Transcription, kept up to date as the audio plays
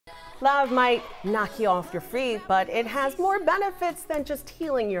Love might knock you off your feet, but it has more benefits than just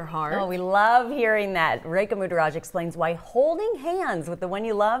healing your heart. Oh, we love hearing that. Rekha Mudaraj explains why holding hands with the one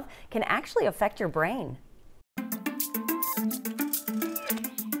you love can actually affect your brain.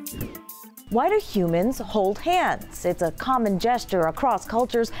 Why do humans hold hands? It's a common gesture across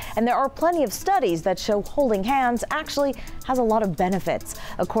cultures, and there are plenty of studies that show holding hands actually has a lot of benefits.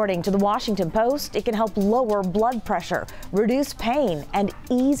 According to the Washington Post, it can help lower blood pressure, reduce pain, and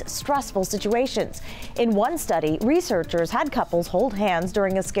ease stressful situations. In one study, researchers had couples hold hands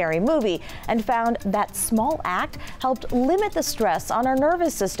during a scary movie and found that small act helped limit the stress on our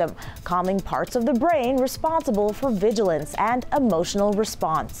nervous system, calming parts of the brain responsible for vigilance and emotional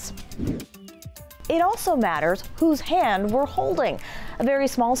response. It also matters whose hand we're holding. A very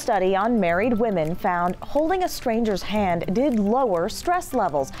small study on married women found holding a stranger's hand did lower stress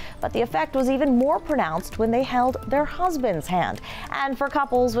levels, but the effect was even more pronounced when they held their husband's hand. And for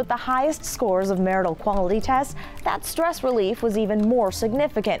couples with the highest scores of marital quality tests, that stress relief was even more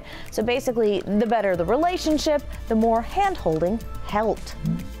significant. So basically, the better the relationship, the more hand-holding helped.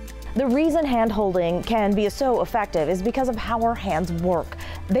 The reason hand-holding can be so effective is because of how our hands work.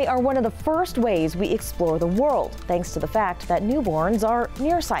 They are one of the first ways we explore the world, thanks to the fact that newborns are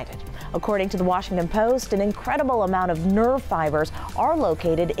nearsighted. According to the Washington Post, an incredible amount of nerve fibers are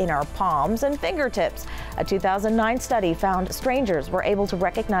located in our palms and fingertips. A 2009 study found strangers were able to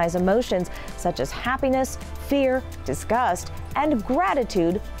recognize emotions such as happiness, fear, disgust, and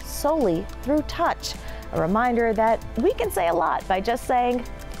gratitude solely through touch. A reminder that we can say a lot by just saying,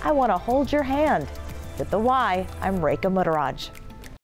 "I want to hold your hand." With the Why, I'm Rekha Mudaraj.